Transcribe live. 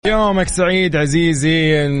يومك سعيد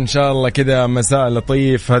عزيزي، إن شاء الله كذا مساء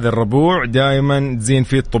لطيف. هذا الربوع دائما تزين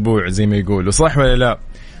فيه الطبوع زي ما يقولوا، صح ولا لا؟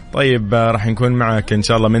 طيب راح نكون معك إن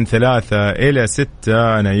شاء الله من 3 إلى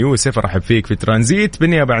 6. أنا يوسف أرحب فيك في ترانزيت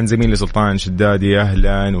بالنيابة عن زميلي سلطان شدادي.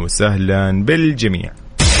 أهلا وسهلا بالجميع.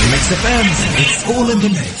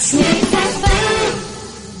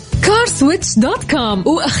 carswitch.com.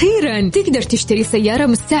 وأخيرا تقدر تشتري سيارة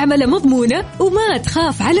مستعملة مضمونة وما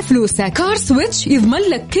تخاف على فلوسك. كارسويتش يضمن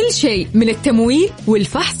لك كل شيء من التمويل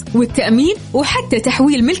والفحص والتأمين وحتى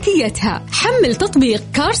تحويل ملكيتها. حمل تطبيق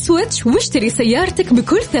كارسويتش واشتري سيارتك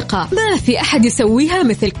بكل ثقة، ما في أحد يسويها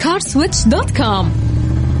مثل carswitch.com.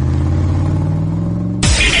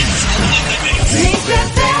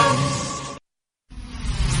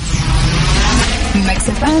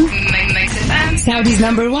 Saudi's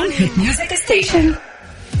number one hit music station.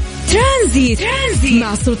 Tranzit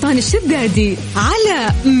مع سلطان الشدادي على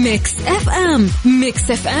ميكس اف ام.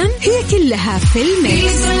 ميكس اف ام هي كلها في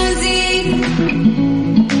الميكس.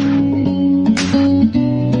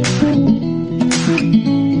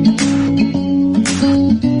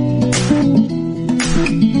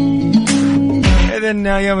 إذن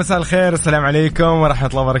يا مساء الخير، السلام عليكم ورحمة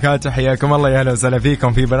الله وبركاته. حياكم الله، يا أهلا وسهلا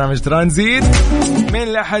فيكم في برنامج ترانزيت من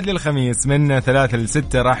الأحد للخميس من 3 ل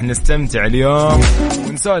 6. راح نستمتع اليوم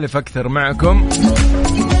ونسولف أكثر معكم،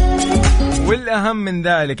 والأهم من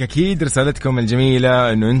ذلك أكيد رسالتكم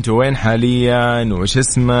الجميلة إنه أنتوا وين حاليا، وش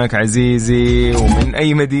اسمك عزيزي، ومن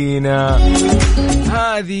أي مدينة.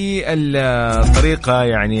 هذه الطريقة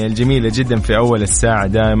يعني الجميلة جدا في أول الساعة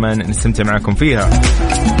دائما نستمتع معكم فيها،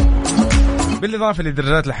 بالإضافة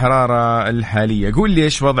لدرجات الحرارة الحالية. قول لي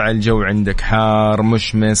إيش وضع الجو عندك؟ حار،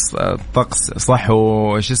 مشمس، طقس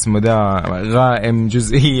صحو، إيش اسمه ذا، غائم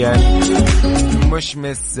جزئيا،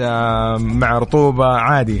 مشمس مع رطوبة،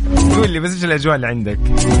 عادي قول لي بس إيش الأجواء اللي عندك.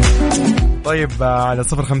 طيب على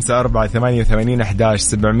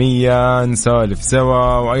 0548811700 نسولف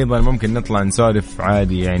سوا، وأيضا ممكن نطلع نسولف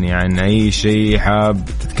عادي يعني عن أي شيء حاب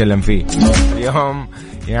تتكلم فيه اليوم.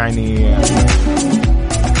 يعني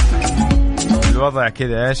الوضع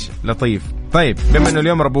كذا ايش لطيف. طيب بما انه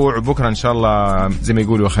اليوم ربوع وبكره ان شاء الله زي ما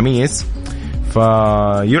يقولوا خميس،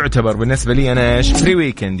 فيعتبر بالنسبه لي انا ايش بري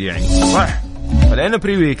ويكند يعني، صح؟ فلانه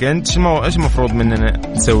بري ويكند ايش المفروض مننا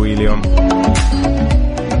نسوي اليوم؟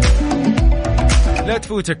 لا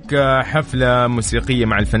تفوتك حفلة موسيقية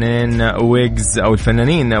مع الفنان ويجز أو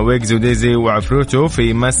الفنانين ويجز وديزي وعفروتو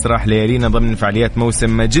في مسرح ليالينا ضمن فعاليات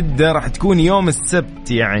موسم جدة. راح تكون يوم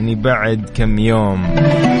السبت، يعني بعد كم يوم.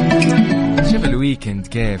 شوف الويكند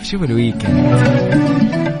كيف، شوف الويكند.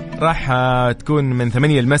 راح تكون من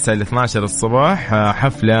 8 المساء ل 12 الصباح،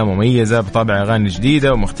 حفلة مميزة بطابع أغاني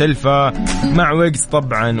جديدة ومختلفة مع ويجز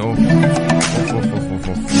طبعا. أوف.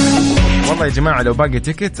 والله يا جماعة لو باقي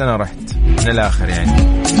تيكت أنا رحت من الآخر يعني.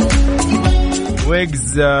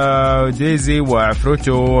 ويجز وديزي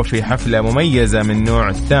وعفروتو في حفلة مميزة من نوع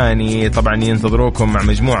الثاني. طبعا ينتظروكم مع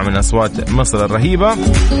مجموعة من أصوات مصر الرهيبة.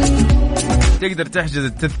 تقدر تحجز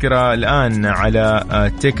التذكرة الآن على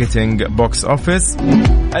تيكتينج بوكس أوفيس.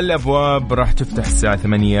 الأبواب راح تفتح الساعة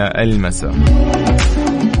 8 المساء.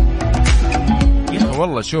 يا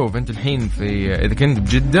والله شوف أنت الحين في، إذا كنت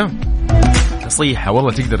بجدة نصيحة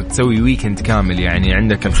والله تقدر تسوي ويكند كامل، يعني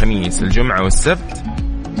عندك الخميس الجمعة والسبت،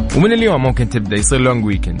 ومن اليوم ممكن تبدأ يصير لونج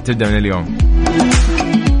ويكند، تبدأ من اليوم.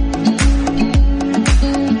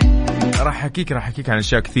 راح أحكيك عن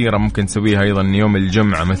أشياء كثيرة ممكن تسويها أيضا يوم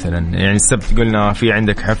الجمعة مثلا. يعني السبت قلنا في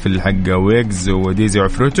عندك حفل حق ويجز وديزي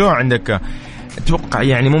وعفروتو، عندك أتوقع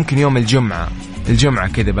يعني ممكن يوم الجمعة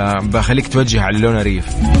كذا بخليك توجه على لونا ريف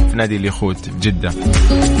في نادي اليخوت بجدة.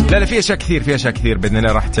 لا في أشياء كثير بإذن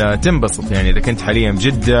الله راح تنبسط، يعني إذا كنت حاليا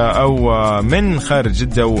بجدة أو من خارج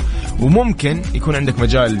جدة، وممكن يكون عندك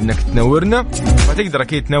مجال إنك تنورنا، فتقدر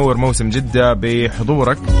أكيد تنور موسم جدة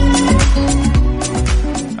بحضورك.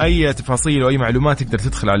 أي تفاصيل وأي معلومات تقدر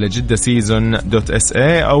تدخل على jeddaseason.sa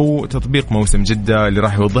أو تطبيق موسم جدة اللي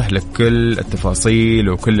راح يوضح لك كل التفاصيل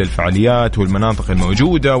وكل الفعاليات والمناطق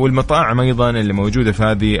الموجودة والمطاعم أيضا اللي موجودة في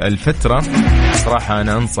هذه الفترة. صراحة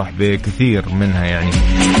أنا أنصح بكثير منها يعني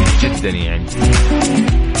جدا يعني.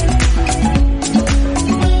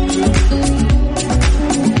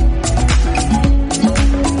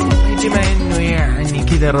 بما إنه يعني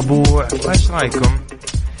كذا ربوع، إيش رأيكم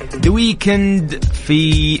The Weekend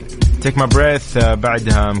في Take My Breath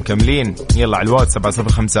بعدها مكملين؟ يلا على الواتس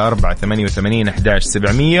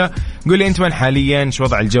 705488111700. قول لي انت وين حاليا، شو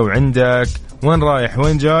وضع الجو عندك، وين رايح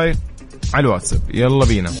وين جاي، على الواتساب. يلا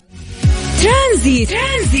بينا. ترانزيت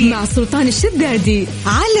مع سلطان الشدادي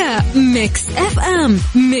على ميكس اف ام.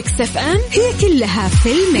 ميكس اف ام هي كلها في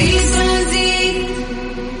الميكس.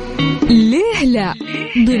 ليه لهلا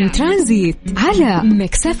ضمن ترانزيت على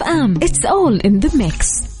ميكس اف ام. It's all in the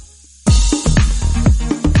mix.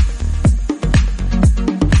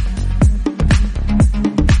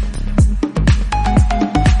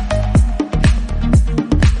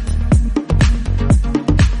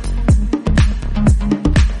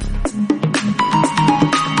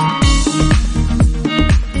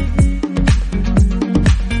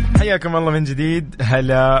 حياكم الله من جديد،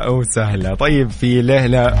 هلا وسهلا. طيب في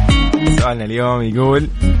لهلا سؤالنا اليوم يقول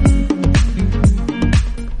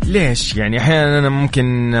ليش، يعني أحيانا أنا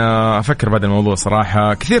ممكن أفكر بهذا الموضوع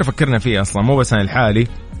صراحة، كثير فكرنا فيه أصلا مو بس أنا الحالي،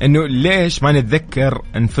 إنه ليش ما نتذكر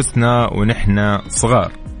أنفسنا ونحن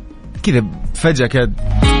صغار كذا فجأة كده،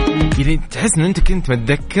 يعني تحس إنه أنت كنت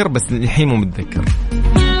متذكر بس الحين مو متذكر،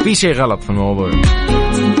 في شيء غلط في الموضوع.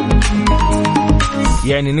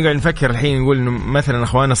 يعني نقعد نفكر الحين نقول إنه مثلا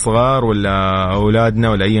أخواننا الصغار ولا أولادنا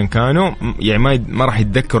ولا أيا كانوا، يعني ما راح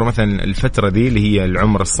يتذكروا مثلا الفترة دي اللي هي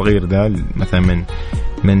العمر الصغير ده، مثلا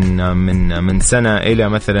من سنة إلى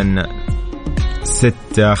مثلا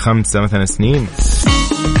 6-5 مثلا سنين،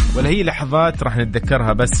 ولا هي لحظات راح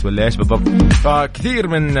نتذكرها بس، ولا إيش بالضبط؟ فكثير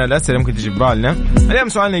من الأسئلة ممكن تجي ببالنا. اليوم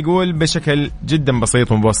سؤالنا يقول بشكل جدا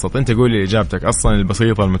بسيط ومبسط، أنت قول لي إجابتك أصلا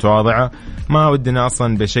البسيطة المتواضعة، ما ودنا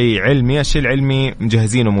أصلا بشيء علمي، الشيء العلمي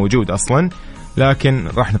مجهزينه موجود أصلا، لكن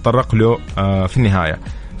راح نتطرق له في النهاية.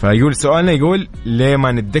 فيقول سؤالنا يقول ليه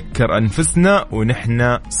ما نتذكر أنفسنا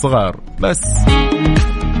ونحن صغار بس.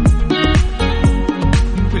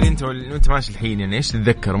 انت ماشي الحين، يعني ايش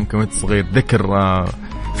تتذكر؟ ممكن وانت صغير تذكر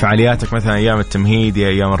فعالياتك مثلا ايام التمهيد،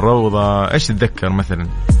 ايام الروضه، ايش تتذكر مثلا؟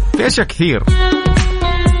 في اشياء كثير.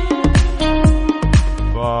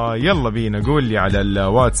 يلا بينا قول لي على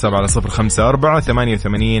الواتساب على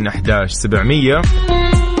 0548811700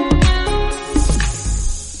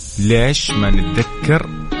 ليش ما نتذكر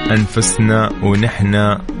انفسنا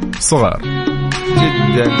ونحن صغار؟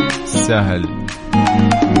 جدا سهل.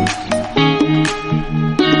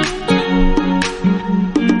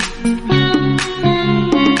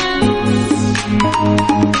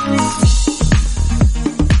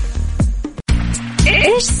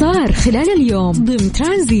 إيش صار خلال اليوم ضمن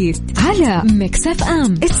ترانزيت على ميكس اف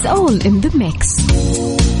ام. It's all in the mix.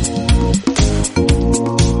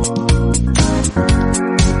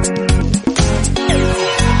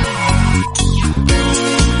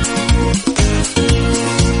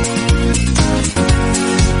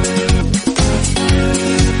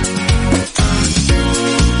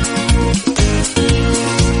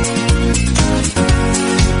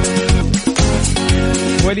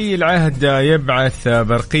 ولي العهد يبعث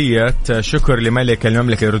برقية شكر لملك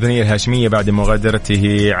المملكة الأردنية الهاشمية بعد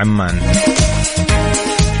مغادرته عمان.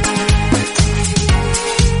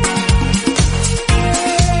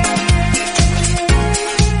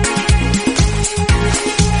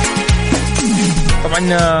 طبعا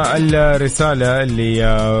الرسالة اللي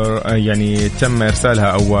يعني تم إرسالها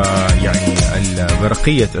أو يعني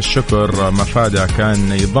برقية الشكر مفادها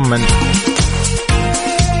كان يتضمن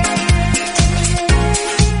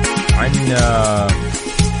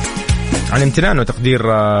عن امتنان وتقدير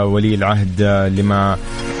ولي العهد لما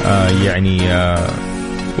يعني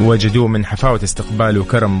وجدوه من حفاوة استقبال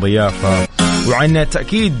وكرم ضيافة، وعن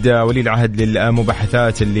تأكيد ولي العهد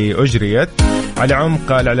للمباحثات اللي أجريت على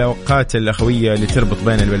عمق العلاقات الأخوية اللي تربط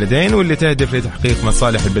بين البلدين واللي تهدف لتحقيق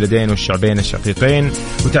مصالح البلدين والشعبين الشقيقين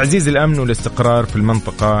وتعزيز الأمن والاستقرار في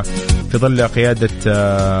المنطقة في ظل قيادة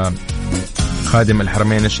خادم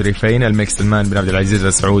الحرمين الشريفين الملك سلمان بن عبد العزيز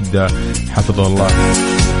ال سعود حفظه الله.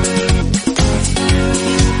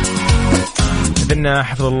 إذن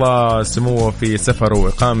حفظ الله سموه في سفره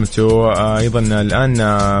وإقامته. أيضا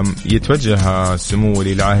الآن يتوجه سمو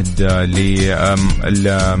ولي العهد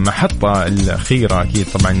للمحطة الأخيرة أكيد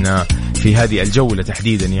طبعا في هذه الجولة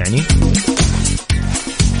تحديدا، يعني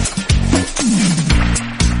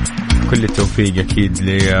كل التوفيق أكيد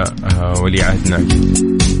لولي عهدنا.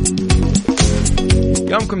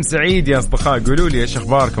 يومكم سعيد يا أصدقاء، قولوا لي إيش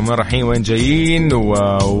أخباركم، وين رايحين، وين جايين،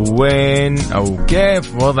 وين أو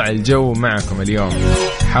كيف وضع الجو معكم اليوم،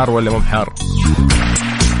 حار ولا مو بحار؟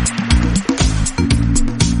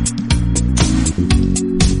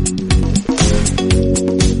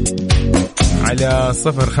 على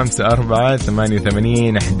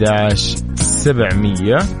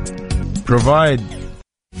 0548811700 Provide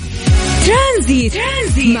ترانزيت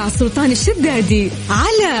مع سلطان الشدادي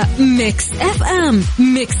على ميكس اف ام.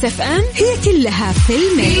 ميكس اف ام هي كلها في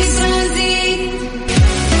الميكس.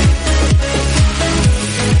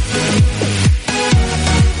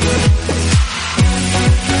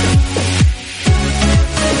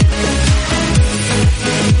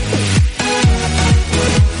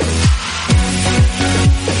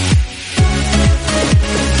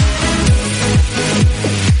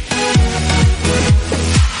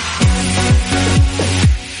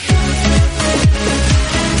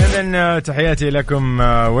 تحياتي لكم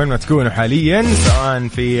وين ما تكونوا حاليا، سواء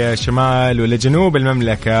في شمال ولا جنوب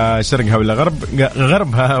المملكة، شرقها ولا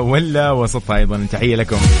غربها ولا وسطها، أيضا تحية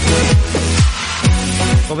لكم.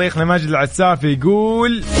 صديقنا ماجد العساف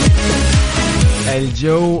يقول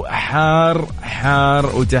الجو حار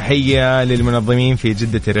حار، وتحية للمنظمين في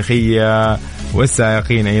جدة التاريخية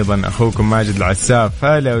والسائقين أيضا. أخوكم ماجد العساف،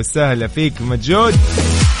 هلا وسهلا فيك مجود.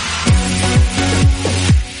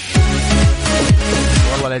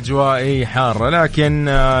 والله الأجواء حارة، لكن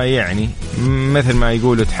يعني مثل ما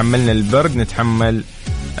يقولوا تحملنا البرد نتحمل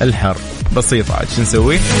الحر، بسيطة عاد شو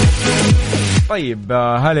نسوي. طيب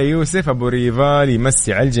هلا يوسف أبو ريفال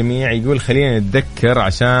يمسي على الجميع، يقول خلينا نتذكر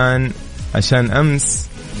عشان أمس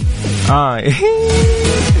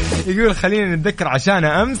يقول خلينا نتذكر عشان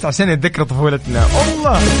أمس عشان نتذكر طفولتنا.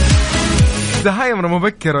 الله ده هاي مرة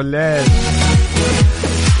مبكر الليل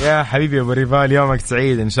يا حبيبي أبو ريفال، يومك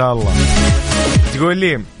سعيد إن شاء الله. تقول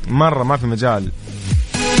لي مرة ما في مجال.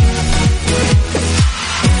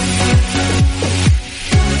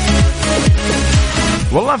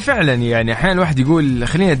 والله فعلا يعني أحيانا الواحد يقول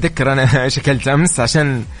خليني أتذكر أنا إيش أكلت أمس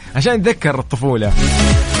عشان أتذكر الطفولة،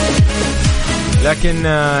 لكن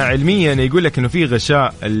علميا يقول لك إنه في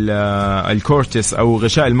غشاء الكورتكس أو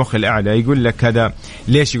غشاء المخ الأعلى. يقول لك هذا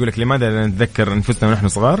ليش؟ يقول لك لماذا لا نتذكر أنفسنا ونحن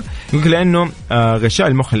صغار؟ يقول لك لأنه غشاء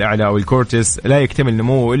المخ الأعلى أو الكورتكس لا يكتمل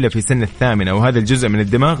نموه إلا في سن الثامنة، وهذا الجزء من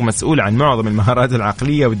الدماغ مسؤول عن معظم المهارات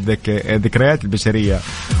العقلية والذكريات البشرية.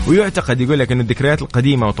 ويعتقد يقول لك إنه الذكريات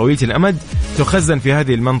القديمة وطويلة الأمد تخزن في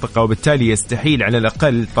هذه المنطقة، وبالتالي يستحيل على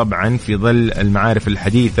الأقل طبعا في ظل المعارف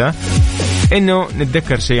الحديثة إنه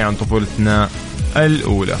نتذكر شيء عن طفولتنا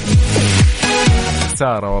الأولى.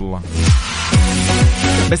 سارة والله،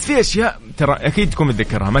 بس في أشياء ترى أكيد تكون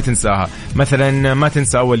متذكرها ما تنساها. مثلا ما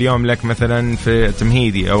تنسى أول يوم لك مثلا في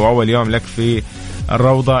تمهيدي، أو أول يوم لك في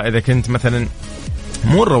الروضة إذا كنت مثلا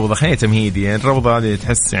مو الروضة، خلينا تمهيدي. يعني الروضة هذه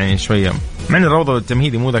تحس يعني شوية، مع أن الروضة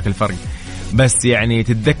والتمهيدي مو ذاك الفرق، بس يعني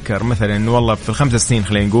تتذكر مثلا والله في ال5 سنين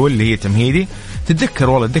خلينا نقول اللي هي تمهيدي، تتذكر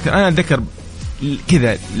والله أنا أتذكر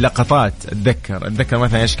كذا لقطات. أتذكر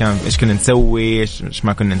مثلا إيش كنا نسوي، إيش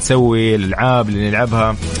ما كنا نسوي، الألعاب اللي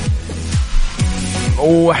نلعبها.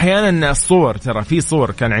 وأحيانا الصور، ترى في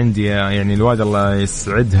صور كان عندي يعني الواد الله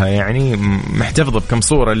يسعدها يعني محتفظة بكم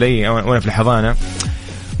صورة لي وأنا في الحضانة.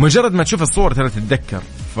 مجرد ما تشوف الصور ترى تتذكر،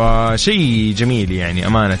 فشيء جميل يعني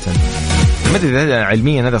أمانة. ما أدري إذا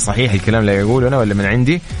علميا هذا صحيح الكلام اللي يقوله أنا ولا من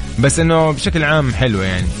عندي، بس إنه بشكل عام حلوة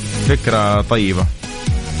يعني فكرة طيبة.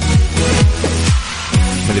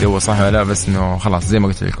 ما أدري هو صح ولا لا، بس إنه خلاص زي ما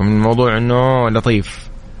قلت لكم الموضوع إنه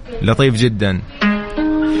لطيف جدا.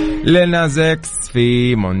 لنازكس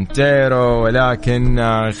في مونتيرو، ولكن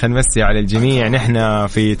خلينا نمسي على الجميع. نحن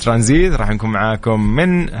في ترانزيت راح نكون معاكم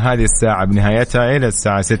من هذه الساعة بنهايتها إلى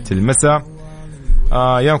الساعة 6 المساء.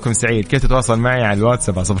 يومكم سعيد. كيف تتواصل معي على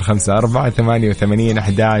الواتساب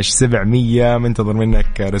 0548811700. منتظر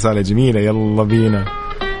منك رسالة جميلة. يلا بينا،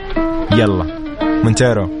 يلا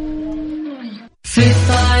مونتيرو. في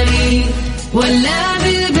الطريق ولا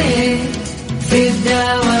بالبيت، في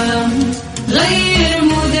الدوام غير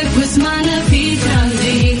مودك واسمعنا في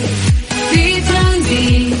ترانزيت. في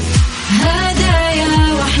ترانزيت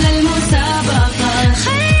هدايا واحلى المسابقة،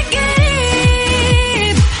 خليك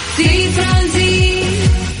قريب في ترانزيت.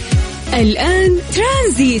 الآن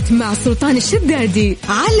ترانزيت مع سلطان الشدادي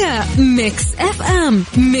على ميكس اف ام.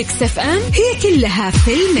 ميكس اف ام هي كلها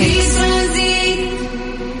في الميكس.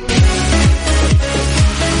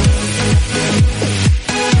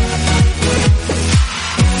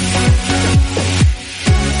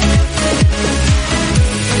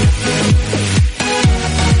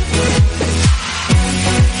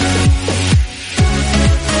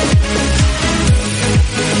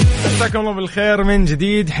 مساكم الله بالخير من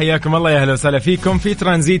جديد، حياكم الله، يا اهلا وسهلا فيكم في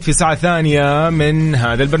ترانزيت في ساعة ثانية من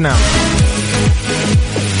هذا البرنامج.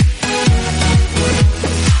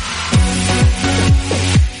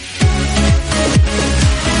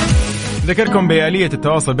 ذكركم بآلية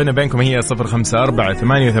التواصل بيننا وبينكم هي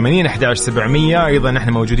 0548811700. أيضا نحن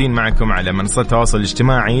موجودين معكم على منصات التواصل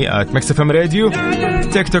الاجتماعي ميكس اف ام راديو،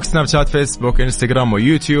 تيك توك، سناب شات، فيسبوك، انستغرام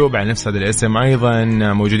ويوتيوب على نفس هذا الاسم. أيضا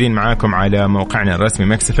موجودين معكم على موقعنا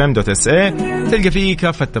الرسمي mixfm.sa، تلقى فيه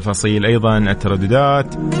كافة التفاصيل، أيضا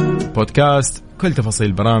الترددات، بودكاست، كل تفاصيل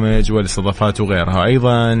البرامج والاستضافات وغيرها.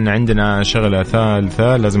 أيضا عندنا شغلة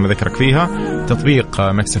ثالثة لازم أذكرك فيها، تطبيق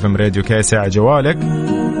ميكس اف ام راديو كيس على جوالك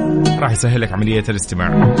راح يسهل لك عملية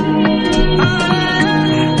الاستماع.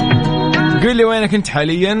 قل لي وينك انت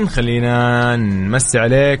حاليا، خلينا نمسي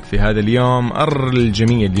عليك في هذا اليوم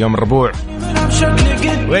الجميل، يوم الربوع،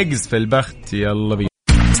 ويقز في البخت. يلا بينا.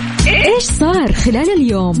 ايش صار خلال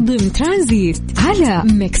اليوم ضمن ترانزيت على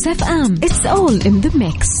ميكس اف ام. It's all in the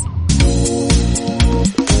mix.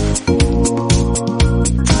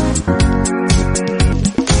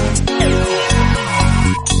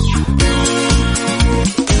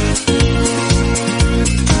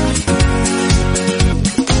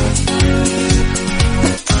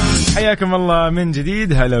 حياكم الله من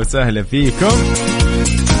جديد، هلا وسهلا فيكم.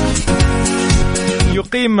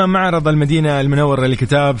 يقيم معرض المدينة المنورة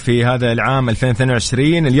للكتاب في هذا العام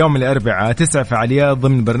 2022 اليوم الأربعاء 9 فعاليات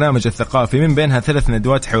ضمن برنامج الثقافي، من بينها 3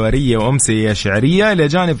 ندوات حوارية وأمسية شعرية، إلى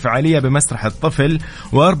جانب فعالية بمسرح الطفل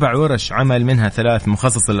و4 ورش عمل منها 3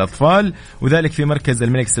 مخصصة للأطفال، وذلك في مركز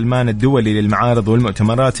الملك سلمان الدولي للمعارض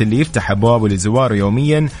والمؤتمرات اللي يفتح أبوابه لزواره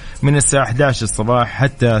يوميا من الساعة 11 الصباح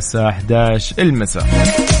حتى الساعة 11 المساء.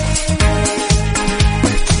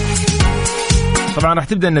 طبعا راح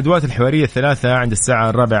تبدأ الندوات الحوارية الثلاثة عند الساعة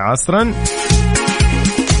 4 عصرا.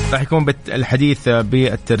 راح يكون الحديث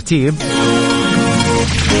بالترتيب،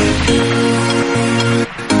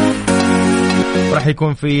 وراح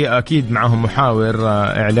يكون في أكيد معهم محاور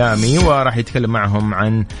إعلامي، وراح يتكلم معهم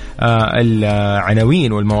عن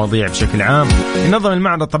العناوين والمواضيع بشكل عام. ينظم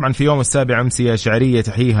المعرض طبعا في يوم السابع أمسية شعرية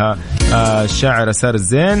تحييها الشاعر سار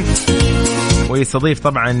الزين، ويستضيف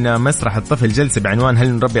طبعا مسرح الطفل جلسة بعنوان هل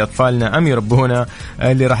نربي أطفالنا أم يربونا،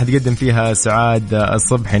 اللي راح تقدم فيها سعاد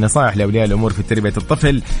الصبحي نصائح لأولياء الأمور في تربية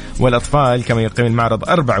الطفل والأطفال. كما يقيم المعرض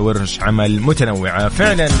 4 ورش عمل متنوعة.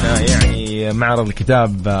 فعلا يعني معرض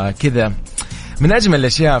الكتاب كذا من أجمل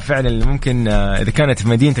الأشياء فعلا اللي ممكن إذا كانت في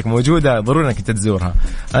مدينتك موجودة ضروري أنك تزورها.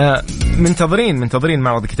 منتظرين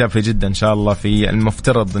معرض الكتاب في جدة إن شاء الله، في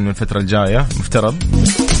المفترض إنه الفترة الجاية مفترض.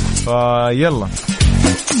 فيلا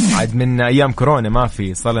عاد من أيام كورونا ما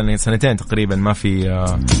في، صار لنا 2 تقريبا ما في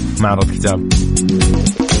معرض كتاب.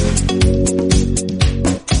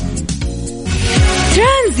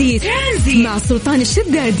 ترانزيت مع سلطان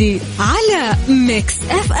الشدادي على ميكس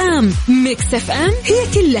اف ام. ميكس اف ام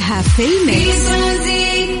هي كلها في الميكس.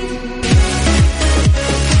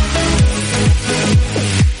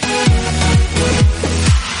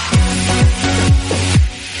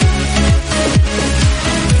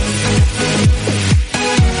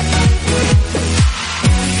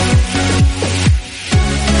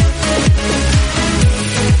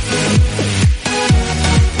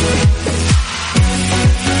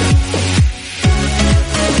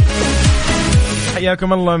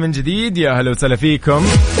 حياكم الله من جديد، يا هلا وسهلا فيكم.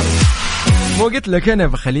 مو قلت لك انا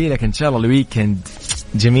بخلي لك ان شاء الله الويكند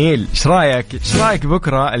جميل. ايش رايك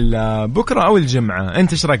بكره او الجمعه؟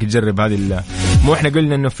 انت ايش رايك تجرب هذه مو احنا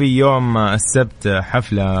قلنا انه في يوم السبت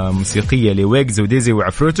حفله موسيقيه لويجز وديزي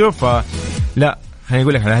وعفروتو، فلا خليني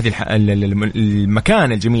اقول لك على هذه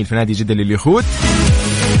المكان الجميل في نادي جدة لليخوت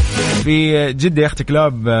في جدة، يخت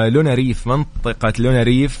كلاب لونا ريف. منطقة لونا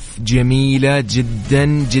ريف جميلة جدا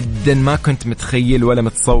جدا، ما كنت متخيل ولا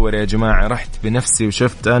متصور يا جماعة. رحت بنفسي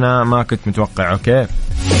وشفت، أنا ما كنت متوقع. أوكي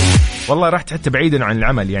والله رحت حتى بعيدا عن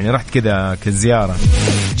العمل، يعني رحت كذا كزيارة.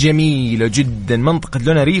 جميلة جدا منطقة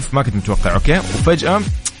لونا ريف، ما كنت متوقع. أوكي وفجأة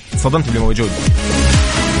صدمت باللي موجود.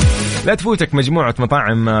 لا تفوتك مجموعة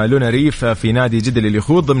مطاعم لونا ريف في نادي جدة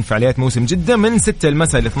لليخوت ضمن فعاليات موسم جدة من 6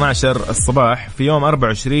 المساء ل 12 الصباح في يوم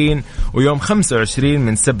 24 ويوم 25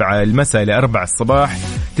 من 7 المساء ل 4 الصباح.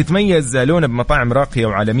 تتميز لونا بمطاعم راقية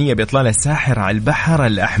وعالمية بإطلالة ساحرة على البحر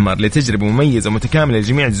الأحمر لتجربة مميزة ومتكاملة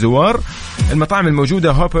لجميع الزوار. المطاعم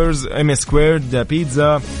الموجودة هوبرز، إم سكويرد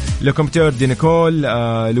بيتزا، لوكومتور دي نيكول،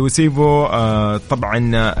 لوسيفو. طبعا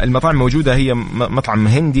المطاعم موجودة هي مطعم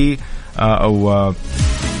هندي أو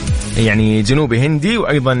يعني جنوبي هندي،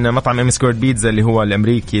 وأيضا مطعم إم سكويرد بيتزا اللي هو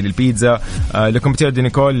الأمريكي للبيتزا، لوكومتور دي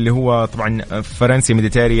نيكول اللي هو طبعا فرنسي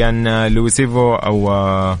ميديتيريان، لوسيفو أو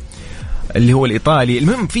اللي هو الإيطالي.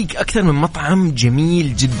 المهم فيك أكثر من مطعم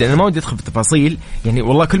جميل جدا. أنا ما ودي أدخل في التفاصيل، يعني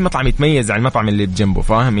والله كل مطعم يتميز عن المطعم اللي بجنبه،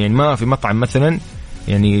 فاهم؟ يعني ما في مطعم مثلا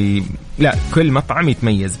يعني، لا كل مطعم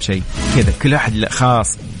يتميز بشيء كذا، كل واحد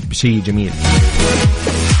خاص بشيء جميل.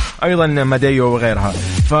 أيضا ماديو وغيرها.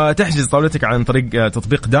 فتحجز طاولتك عن طريق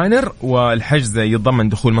تطبيق داينر، والحجز يتضمن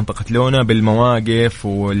دخول منطقة لونا بالمواقف،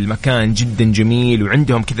 والمكان جدا جميل،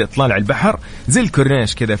 وعندهم كذا إطلال على البحر زي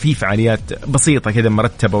الكورنيش كذا، في فعاليات بسيطة كذا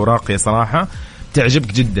مرتبة وراقية صراحة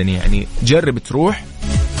تعجبك جدا. يعني جرب تروح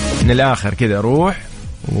من الآخر كذا، روح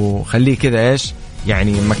وخليه كذا إيش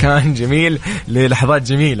يعني مكان جميل للحظات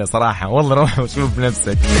جميلة صراحة. والله روح وشوف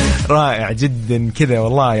بنفسك، رائع جدا كذا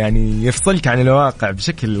والله، يعني يفصلك عن الواقع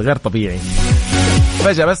بشكل غير طبيعي.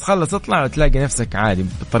 فجأة بس خلص اطلع وتلاقي نفسك عادي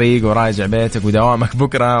بالطريق وراجع بيتك، ودوامك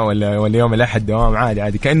بكرة ولا يوم الأحد دوام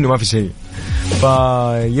عادي كأنه ما في شيء.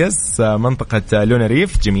 فيس منطقة لونا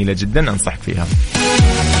ريف جميلة جدا، أنصحك فيها.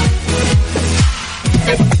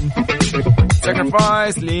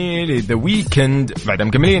 Sacrifice لذا ويكند. بعد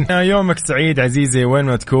مكملين. يومك سعيد عزيزي وين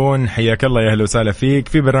ما تكون، حياك الله يا أهلا وسهلا فيك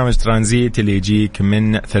في برنامج ترانزيت اللي يجيك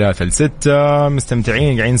من 3 ل 6.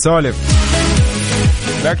 مستمتعين قاعدين نسولف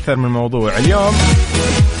بأكثر من موضوع اليوم.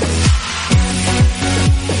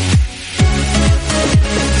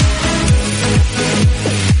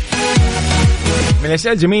 من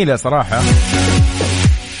الأشياء الجميلة صراحة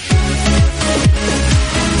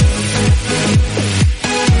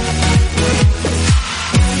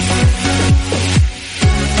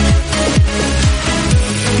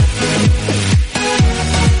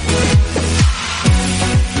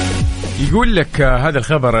يقول لك هذا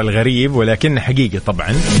الخبر الغريب ولكن حقيقي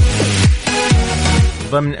طبعا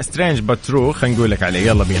ضمن Strange but True. خلينا نقول لك عليه،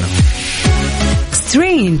 يلا بينا.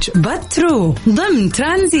 Strange but True ضمن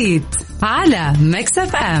ترانزيت على ميكس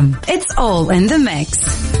اف ام. It's all in the mix.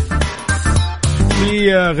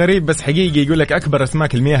 في غريب بس حقيقي يقول لك أكبر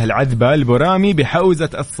أسماك المياه العذبة البرامي بحوزة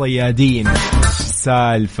الصيادين.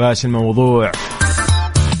 سالفاش الموضوع.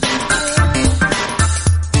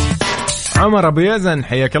 عمر أبو يزن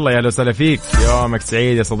حياك الله يا أهلا وسهلا فيك، يومك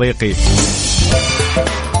سعيد يا صديقي.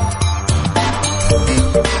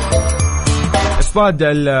 اصطاد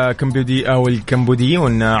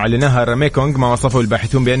الكمبوديون على نهر ميكونغ ما وصفه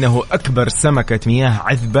الباحثون بأنه أكبر سمكة مياه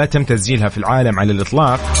عذبة تم تسجيلها في العالم على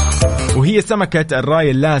الإطلاق، وهي سمكة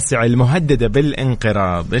الراي اللاسع المهددة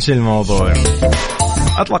بالانقراض. إيش الموضوع؟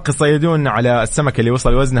 أطلق الصيادون على السمكة اللي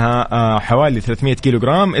وصل وزنها حوالي 300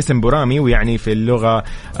 كيلوغرام اسم برامي، ويعني في اللغة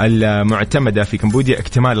المعتمدة في كمبوديا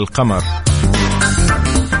اكتمال القمر.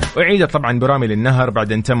 أعيدت طبعا برامي للنهر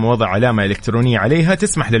بعد أن تم وضع علامة إلكترونية عليها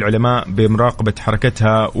تسمح للعلماء بمراقبة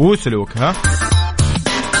حركتها وسلوكها.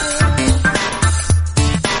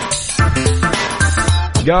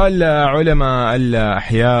 قال علماء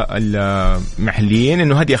الأحياء المحليين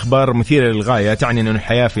إنه هذه أخبار مثيرة للغاية، تعني إنه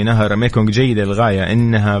الحياة في نهر ميكونغ جيدة للغاية،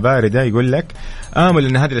 إنها باردة. يقول لك آمل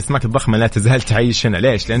إن هذه الأسماك الضخمة لا تزال تعيش هنا.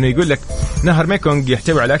 ليش؟ لأنه يقول لك نهر ميكونغ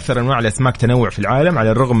يحتوي على أكثر أنواع الأسماك تنوع في العالم،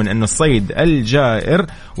 على الرغم من أنه الصيد الجائر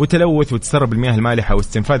وتلوث وتسرب المياه المالحة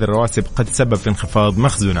واستنفاذ الرواسب قد سبب في انخفاض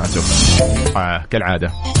مخزوناته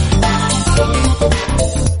كالعادة.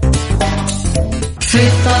 في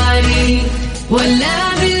الطريق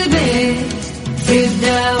ولا بالبيت في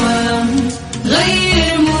الدوام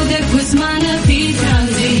غير مودك واسمعنا في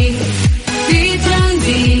ترانزيت. في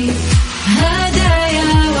ترانزيت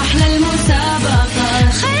هدايا واحلى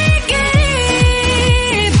المسابقة خليك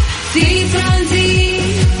قريب في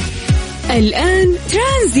ترانزيت. الآن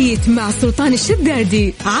ترانزيت مع سلطان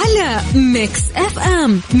الشدادي على ميكس اف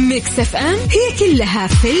ام. ميكس اف ام هي كلها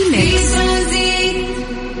في الميكس.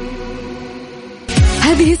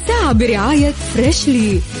 هذه الساعة برعاية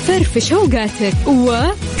فريشلي فرفش اوقاتك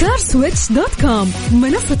وكارسويتش.com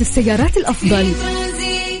منصة السيارات الأفضل.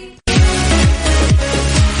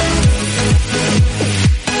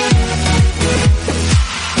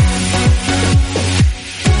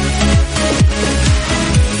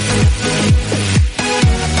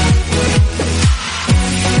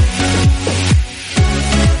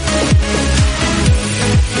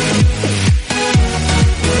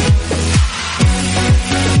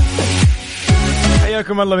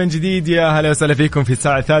 حياكم الله من جديد، يا هلا وسهلا فيكم في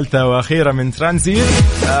الساعة الثالثة وأخيرة من ترانزيت.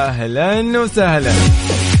 أهلا وسهلا.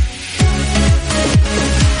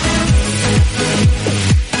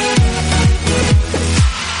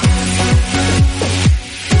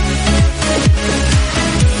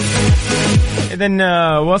 إذن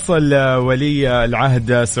وصل ولي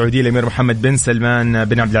العهد السعودي الأمير محمد بن سلمان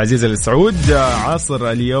بن عبد العزيز آل سعود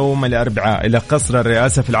عصر اليوم الأربعاء إلى قصر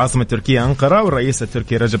الرئاسة في العاصمة التركية أنقرة، والرئيس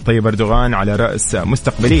التركي رجب طيب أردوغان على رأس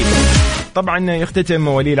مستقبليه. طبعا يختتم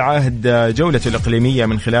ولي العهد جولته الإقليمية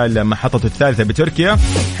من خلال محطته الثالثة بتركيا،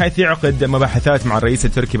 حيث يعقد مباحثات مع الرئيس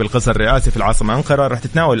التركي بالقصر الرئاسي في العاصمة أنقرة. راح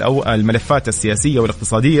تتناول الملفات السياسية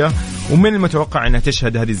والاقتصادية، ومن المتوقع أنها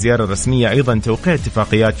تشهد هذه الزيارة الرسمية أيضا توقيع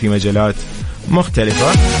اتفاقيات في مجالات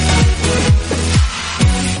مختلفة.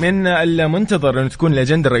 من المنتظر أن تكون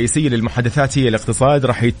الأجندة الرئيسية للمحادثات هي الاقتصاد.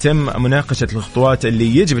 راح يتم مناقشة الخطوات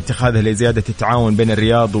اللي يجب اتخاذها لزيادة التعاون بين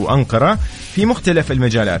الرياض وأنقرة في مختلف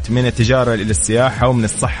المجالات، من التجارة إلى السياحة ومن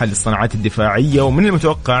الصحة للصناعات الدفاعية. ومن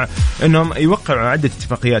المتوقع أنهم يوقعوا عدة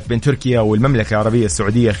اتفاقيات بين تركيا والمملكة العربية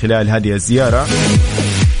السعودية خلال هذه الزيارة.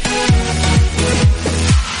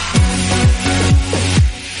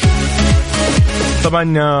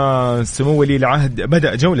 طبعا سمو ولي العهد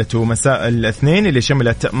بدأ جولته مساء الاثنين اللي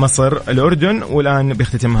شملت مصر الأردن، والآن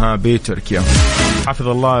بيختتمها بتركيا. حفظ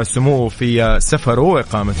الله سموه في سفره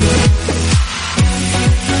وإقامته.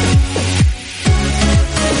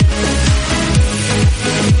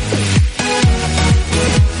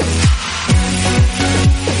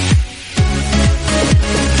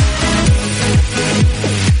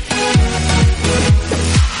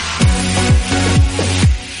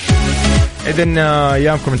 إذن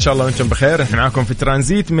أيامكم إن شاء الله وأنتم بخير. إحنا معاكم في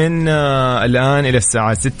ترانزيت من الآن إلى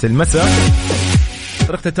الساعة 6 المساء.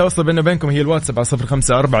 طريقة التواصل بيننا وبينكم هي الواتساب على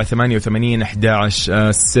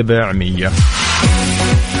 0548811700.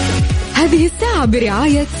 هذه الساعة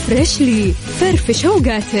برعاية فريشلي فرفش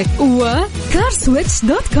اوقاتك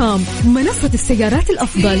وكارسويتش.com منصة السيارات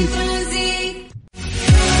الأفضل.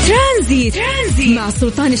 ترانزيت مع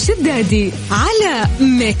سلطان الشدادي على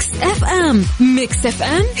ميكس اف ام. ميكس اف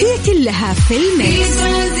ام هي كلها في الميكس.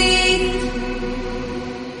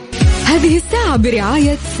 هذه الساعة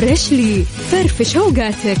برعاية فريشلي فرفش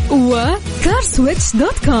اوقاتك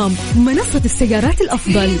وكارسويتش.com منصة السيارات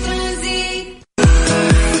الأفضل.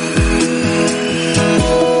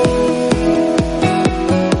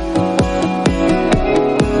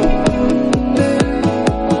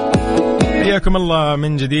 حياكم الله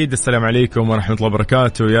من جديد. السلام عليكم ورحمة الله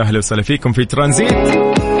وبركاته. يا أهلا وسهلا فيكم في ترانزيت.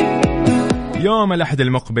 يوم الأحد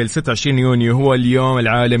المقبل 26 يونيو هو اليوم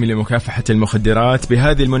العالمي لمكافحة المخدرات.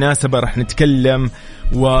 بهذه المناسبة رح نتكلم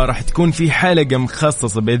ورح تكون في حلقة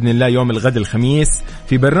مخصصة بإذن الله يوم الغد الخميس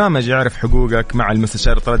في برنامج يعرف حقوقك مع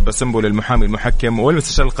المستشار طرد بسنبل المحامي المحكم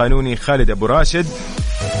والمستشار القانوني خالد أبو راشد.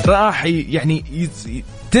 راح يعني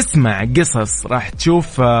تسمع قصص، راح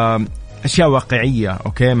تشوف أشياء واقعية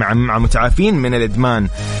أوكي مع متعافين من الإدمان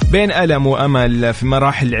بين ألم وأمل في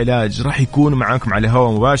مراحل العلاج. راح يكون معاكم على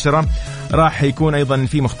هوا مباشرة. راح يكون أيضا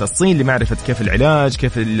في مختصين لمعرفة كيف العلاج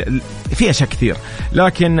كيف في أشياء كثير.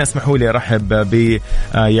 لكن اسمحوا لي أرحب ب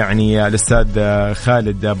يعني الأستاذ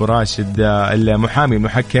خالد أبو راشد المحامي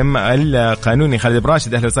المحكم القانوني. خالد أبو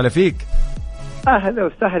راشد أهلا وسهلا فيك. أهلا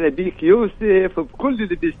وسهلا بك يوسف وبكل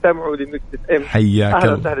اللي بيستمعوا لميكس اف ام. حياك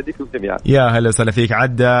أهلا وسهلا بكم جميعا. يا هلا وسهلا فيك.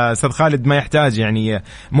 عد أستاذ خالد ما يحتاج يعني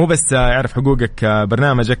مو بس يعرف حقوقك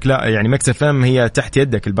برنامجك، لا يعني ميكس اف ام هي تحت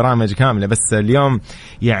يدك البرامج كاملة. بس اليوم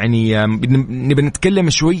يعني نبي نتكلم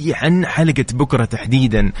شوي عن حلقة بكرة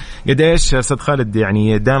تحديدا. قديش أستاذ خالد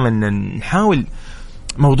يعني دائما نحاول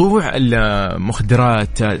موضوع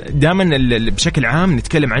المخدرات دائما بشكل عام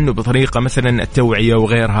نتكلم عنه بطريقة مثلا التوعية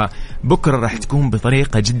وغيرها. بكرة راح تكون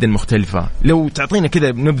بطريقة جدا مختلفة. لو تعطينا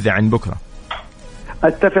كذا نبذة عن بكرة.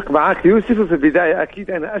 أتفق معك يوسف. في البداية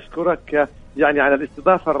أكيد أنا أشكرك يعني على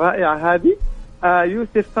الاستضافة الرائعة هذه.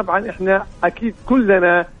 يوسف طبعا إحنا أكيد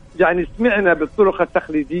كلنا يعني سمعنا بالطرق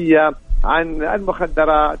التقليدية عن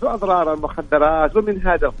المخدرات وأضرار المخدرات ومن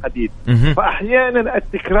هذا القبيل. فأحيانا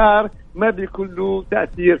التكرار ما بيكون له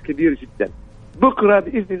تأثير كبير جدا. بكرة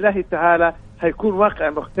بإذن الله تعالى هيكون واقع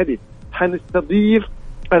مختلف. حنستضيف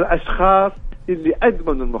الأشخاص اللي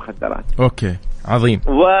أدمنوا المخدرات. أوكي عظيم.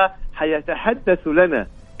 وحيتحدث لنا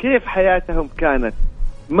كيف حياتهم كانت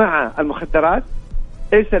مع المخدرات،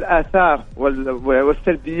 إيش الآثار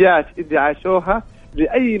والسلبيات اللي عاشوها،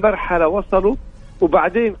 لأي مرحلة وصلوا،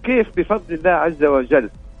 وبعدين كيف بفضل الله عز وجل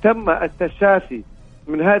تم التشافي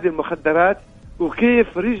من هذه المخدرات،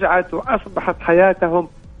 وكيف رجعت وأصبحت حياتهم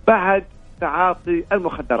بعد تعاطي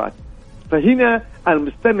المخدرات. فهنا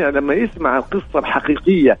المستمع لما يسمع القصة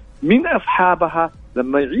الحقيقية من أصحابها،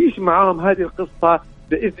 لما يعيش معهم هذه القصة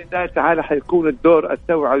بإذن الله تعالى حيكون الدور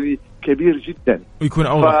التوعوي كبير جدا ويكون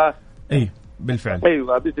أوضح. بالفعل.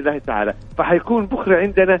 أيوة بإذن الله تعالى. فحيكون بكرة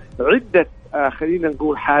عندنا عدة خلينا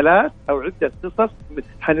نقول حالات أو عدة قصص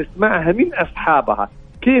حنسمعها من أصحابها،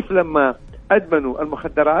 كيف لما أدمنوا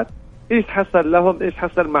المخدرات إيش حصل لهم، إيش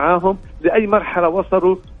حصل معاهم، لأي مرحلة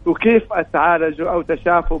وصلوا، وكيف تعالجوا أو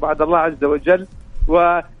تشافوا بعد الله عز وجل،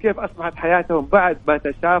 وكيف أصبحت حياتهم بعد ما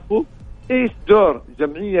تشافوا. إيش دور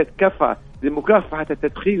جمعية كفا لمكافحة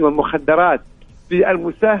التدخين والمخدرات في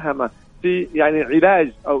المساهمة في يعني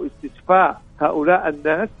علاج أو استشفاء هؤلاء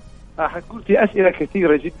الناس. حتكون في أسئلة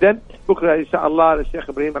كثيرة جدا بكرة إن شاء الله. الشيخ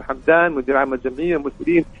إبراهيم الحمدان مدير عام الجمعية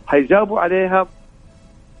المسؤولين هيجاوبوا عليها.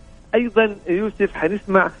 أيضا يوسف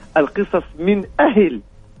حنسمع القصص من أهل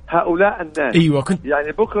هؤلاء الناس. أيوة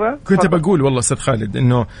يعني بكرة كنت بقول والله أستاذ خالد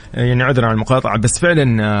إنه يعني عذرا على المقاطعة، بس فعلا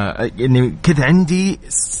يعني كذا عندي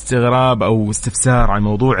استغراب أو استفسار عن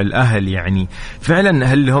موضوع الأهل. يعني فعلا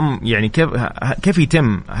هل هم يعني كيف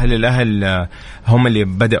يتم، هل الأهل هم اللي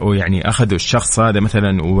بدأوا يعني أخذوا الشخص هذا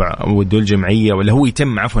مثلا وودوا الجمعية، ولا هو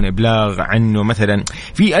يتم عفوا إبلاغ عنه مثلا؟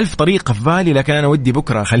 في ألف طريقة في بالي، لكن أنا ودي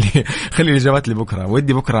بكرة خلي الإجابات لبكرة.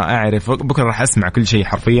 ودي بكرة أعرف، بكرة راح أسمع كل شيء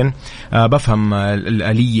حرفيا، بفهم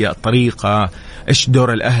الآلية الطريقة إيش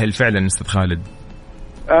دور الأهل فعلا أستاذ خالد.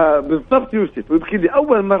 بالضبط يوسف. ويمكن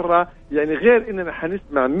لأول مرة يعني غير إننا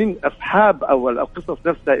حنسمع من أصحاب أو القصص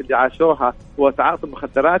نفسها اللي عاشوها وتعاطوا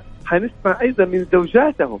المخدرات، حنسمع أيضا من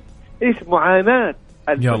زوجاتهم إيش معاناة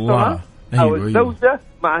الأسرة أو الزوجة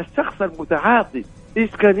مع الشخص المتعاطي. إيش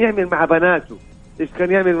كان يعمل مع بناته، إيش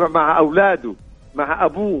كان يعمل مع أولاده، مع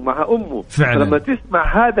أبوه مع أمه. فعلا. لما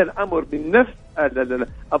تسمع هذا الأمر من نفس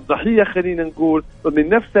الضحية خلينا نقول ومن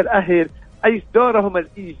نفس الأهل أي دورهم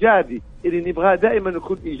الإيجابي اللي نبغاه دائما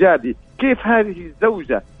يكون إيجابي، كيف هذه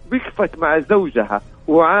الزوجة وقفت مع زوجها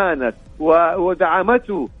وعانت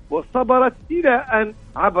ودعمته وصبرت إلى أن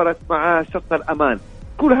عبرت مع شط الأمان.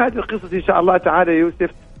 كل هذه القصص إن شاء الله تعالى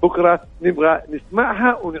يوسف بكرة نبغى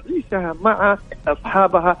نسمعها ونعيشها مع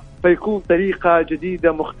أصحابها، فيكون طريقة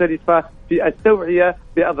جديدة مختلفة في التوعية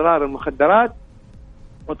بأضرار المخدرات،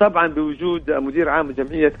 وطبعا بوجود مدير عام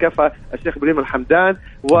جمعية كفا الشيخ إبراهيم الحمدان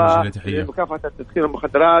ومكافحة تدخين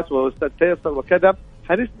المخدرات وأستاذ فيصل وكذا.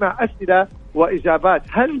 هنسمع أسئلة وإجابات.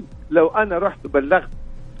 هل لو أنا رحت وبلغت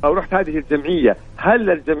أو رحت هذه الجمعية، هل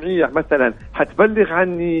الجمعية مثلا حتبلغ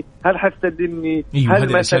عني؟ هل حتسلمني؟ أيوة، هل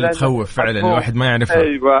هذه الأشياء اللي تخوف فعلا الواحد ما يعرفها.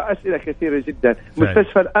 أيوة، أسئلة كثيرة جدا. فعلا.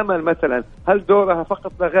 مستشفى الأمل مثلا، هل دورها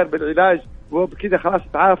فقط لا غير بالعلاج وبكذا خلاص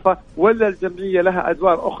تعافى، ولا الجمعية لها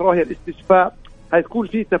أدوار أخرى وهي الاستشفاء؟ هتكون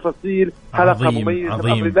في تفاصيل حلقة مميزة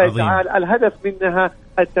بأمر الله تعالى. الهدف منها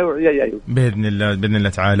التوعية يا أيوب. بإذن الله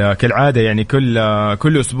تعالى كالعادة، يعني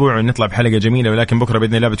كل أسبوع نطلع بحلقة جميلة، ولكن بكرة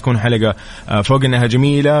بإذن الله بتكون حلقة فوق إنها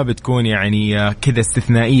جميلة، بتكون يعني كذا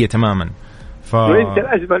استثنائية تماما. وانت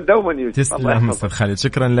الأجمل دوما يوسف. تسلم أستاذ خالد،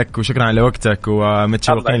 شكرا لك وشكرا على وقتك،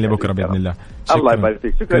 ومتشوقين لبكرة بإذن الله. الله يبارك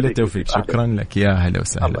فيك. شكرا كل التوفيق. شكرا لك، يا هلا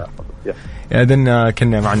وسهلا. إذن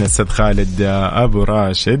كنا معنا الأستاذ خالد أبو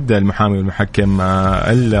راشد، المحامي والمحكم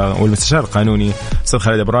والمستشار القانوني أستاذ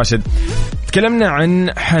خالد أبو راشد. تكلمنا عن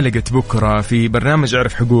حلقة بكرة في برنامج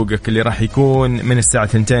اعرف حقوقك اللي راح يكون من الساعة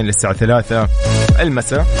 2 للساعة 3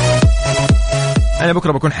 المساء. أنا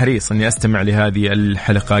بكرة بكون حريص أني أستمع لهذه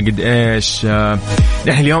الحلقة. قد إيش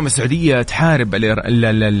نحن اليوم السعودية تحارب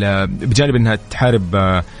بجانب أنها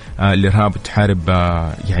تحارب الإرهاب وتحارب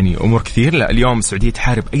يعني أمور كثير، لا اليوم السعودية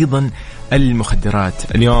تحارب أيضا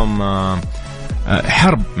المخدرات. اليوم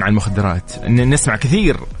حرب مع المخدرات. نسمع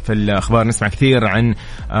كثير في الأخبار، نسمع كثير عن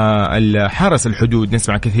حرس الحدود،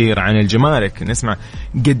 نسمع كثير عن الجمارك، نسمع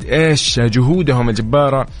قد إيش جهودهم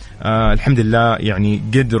الجبارة. الحمد لله يعني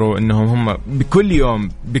قدروا أنهم هم بكل يوم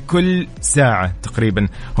بكل ساعة تقريبا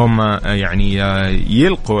هم يعني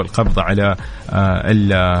يلقوا القبض على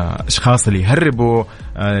الأشخاص اللي يهربوا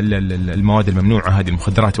المواد الممنوعة، هذه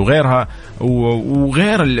المخدرات وغيرها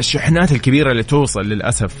وغير الشحنات الكبيرة اللي توصل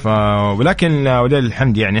للأسف. ولكن ولله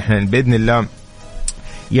الحمد يعني احنا بإذن الله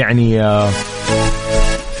يعني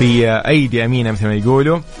في أيدي أمينة مثل ما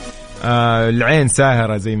يقولوا، العين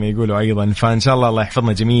ساهرة زي ما يقولوا أيضا. فإن شاء الله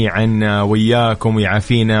يحفظنا جميعا وياكم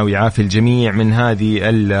ويعافينا ويعافي الجميع من هذه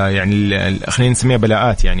يعني خلينا نسميها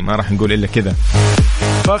بلاءات، يعني ما راح نقول إلا كذا.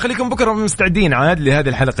 فخليكم بكرة مستعدين عاد لهذه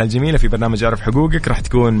الحلقة الجميلة في برنامج اعرف حقوقك. راح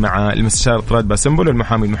تكون مع المستشار طراد باسمبل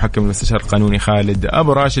والمحامي المحكم والمستشار القانوني خالد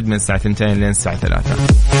أبو راشد من الساعة 2 لين الساعة 3.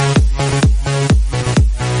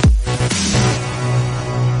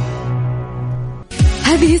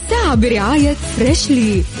 هذه الساعة برعاية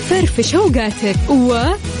فريشلي، فرفش اوقاتك،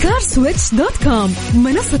 وكارسويتش.com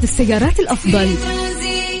منصة السيارات الأفضل.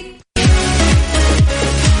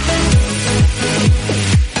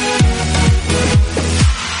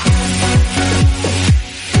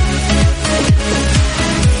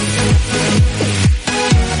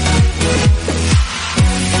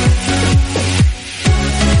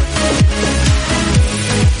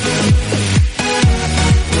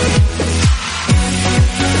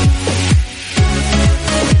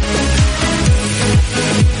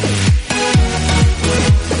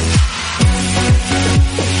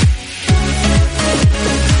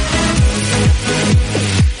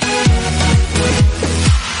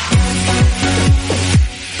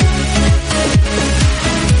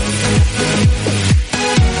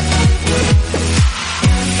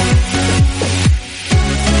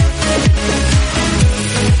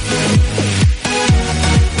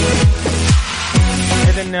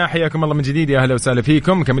 حياكم الله من جديد، يا أهلا وسهلا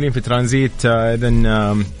فيكم. مكملين في ترانزيت.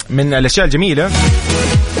 إذن من الأشياء الجميلة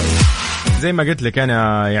زي ما قلت لك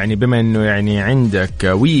أنا، يعني بما أنه يعني عندك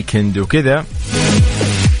ويكند وكذا،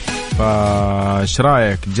 فايش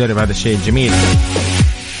رأيك تجرب هذا الشيء الجميل؟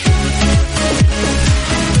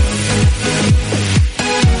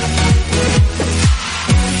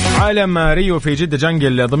 عالم ريو في جدة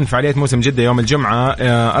جنجل ضمن فعاليات موسم جدة يوم الجمعة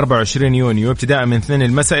 24 يونيو ابتداء من 2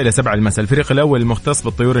 المساء إلى 7 المساء. الفريق الأول المختص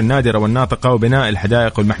بالطيور النادرة والناطقة وبناء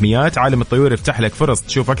الحدائق والمحميات. عالم الطيور يفتح لك فرص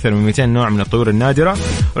تشوف أكثر من 200 نوع من الطيور النادرة،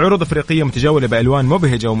 وعروض أفريقية متجولة بألوان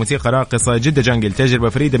مبهجة وموسيقى راقصة. جدة جنجل تجربة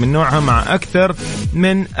فريدة من نوعها مع أكثر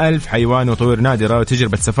من 1000 حيوان وطيور نادرة،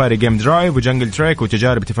 وتجربة سفاري جيم درايف وجنجل تريك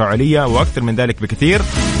وتجارب تفاعلية وأكثر من ذلك بكثير.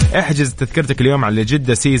 احجز تذكرتك اليوم على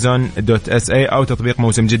جدة season.sa أو تطبيق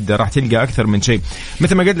موسم جدة، راح تلقى أكثر من شيء.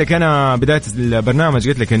 مثل ما قلت لك أنا بداية البرنامج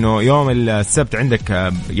قلت لك إنه يوم السبت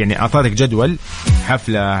عندك يعني أعطاتك جدول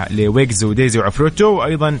حفلة لويجز وديزي وعفروتو،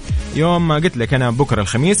 وأيضا يوم قلت لك أنا بكرة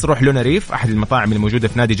الخميس روح لونا ريف أحد المطاعم الموجودة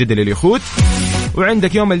في نادي جدة لليخوت،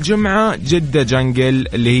 وعندك يوم الجمعة جدة جنجل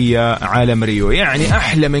اللي هي عالم ريو. يعني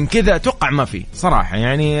أحلى من كذا أتوقع ما في صراحة.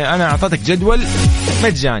 يعني أنا أعطيتك جدول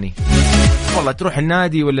مجاني والله، تروح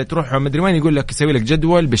النادي ولا تروح مدري وين يقول لك يسوي لك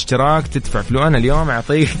جدول باشتراك تدفع فلوس، أنا اليوم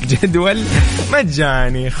أعطيك جدول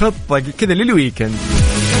مجاني خطة كذا للويكند،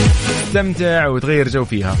 استمتع وتغير جو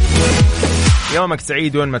فيها. يومك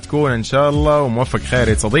سعيد وين ما تكون إن شاء الله، وموفق خير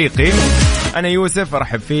يا صديقي. أنا يوسف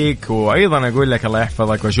أرحب فيك، وأيضا أقول لك الله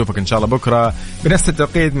يحفظك، وأشوفك إن شاء الله بكرة بنفس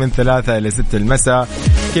التوقيت من 3 إلى 6 المساء.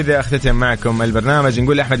 كذا أختتم معكم البرنامج،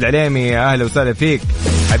 نقول أحمد العليمي أهلا وسهلا فيك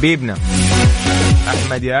حبيبنا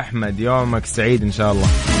أحمد. يا أحمد يومك سعيد إن شاء الله.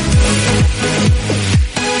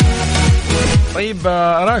 طيب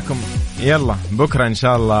أراكم يلا بكرة إن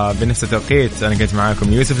شاء الله بنفس التوقيت. أنا كنت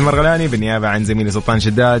معاكم يوسف المرغلاني بالنيابة عن زميلي سلطان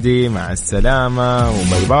شدادي. مع السلامة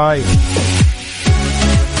وباي باي.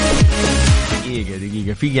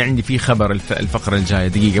 دقيقة في عندي في خبر الفقرة الجاية،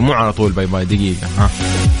 دقيقة مو على طول باي باي، دقيقة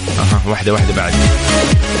واحدة بعد.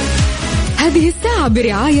 هذه الساعة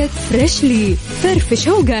برعاية فريشلي، فرفش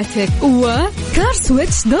اوقاتك،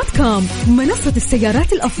 وكارسويتش.com منصة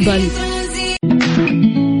السيارات الأفضل.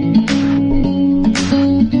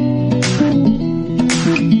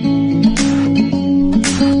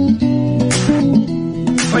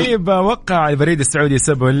 طيب وقع البريد السعودي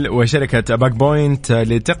سبل وشركة باك بوينت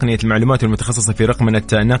لتقنية المعلومات المتخصصة في رقمنة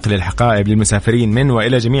نقل الحقائب للمسافرين من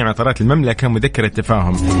وإلى جميع مطارات المملكة مذكرة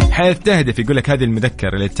تفاهم، حيث تهدف يقول لك هذه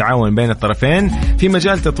المذكرة للتعاون بين الطرفين في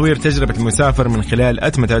مجال تطوير تجربة المسافر من خلال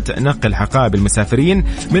أتمتة نقل حقائب المسافرين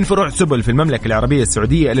من فروع سبل في المملكة العربية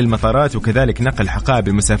السعودية إلى المطارات، وكذلك نقل حقائب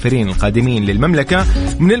المسافرين القادمين للمملكة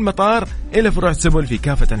من المطار إلى فروع سبل في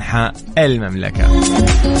كافة أنحاء المملكة.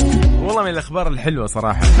 والله من الأخبار الحلوة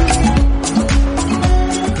صراحة.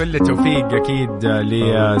 كل التوفيق أكيد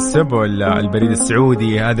لسبل البريد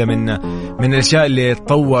السعودي، هذا من الأشياء اللي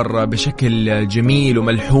تطور بشكل جميل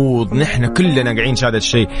وملحوظ. نحن كلنا قاعدين شاهد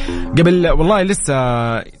الشيء. قبل والله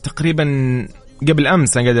لسه تقريبا قبل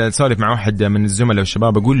أمس أنا قاعد أسولف مع واحد من الزملاء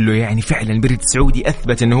والشباب، أقول له يعني فعلا البريد السعودي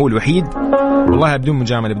أثبت أنه هو الوحيد، والله بدون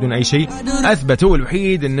مجاملة بدون أي شيء، أثبت هو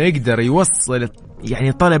الوحيد أنه يقدر يوصل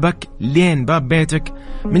يعني طلبك لين باب بيتك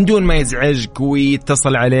من دون ما يزعجك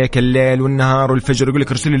ويتصل عليك الليل والنهار والفجر، يقول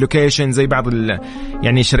لك ارسل لي لوكيشن زي بعض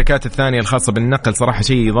يعني الشركات الثانية الخاصة بالنقل. صراحة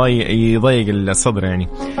شيء يضيق الصدر يعني.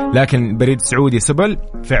 لكن بريد سعودي سبل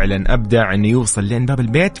فعلا أبدع أنه يوصل لين باب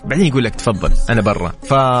البيت، بعدين يقول لك تفضل أنا برا.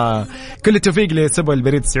 فكل التوفيق لسبل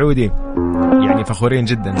البريد السعودي، يعني فخورين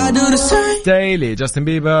جدا. تايلي جاستن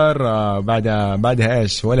بيبر بعدها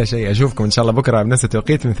ايش ولا شيء. اشوفكم ان شاء الله بكره بنفس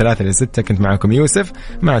التوقيت من 3 ل 6. كنت معكم يوسف،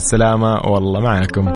 مع السلامة والله معكم.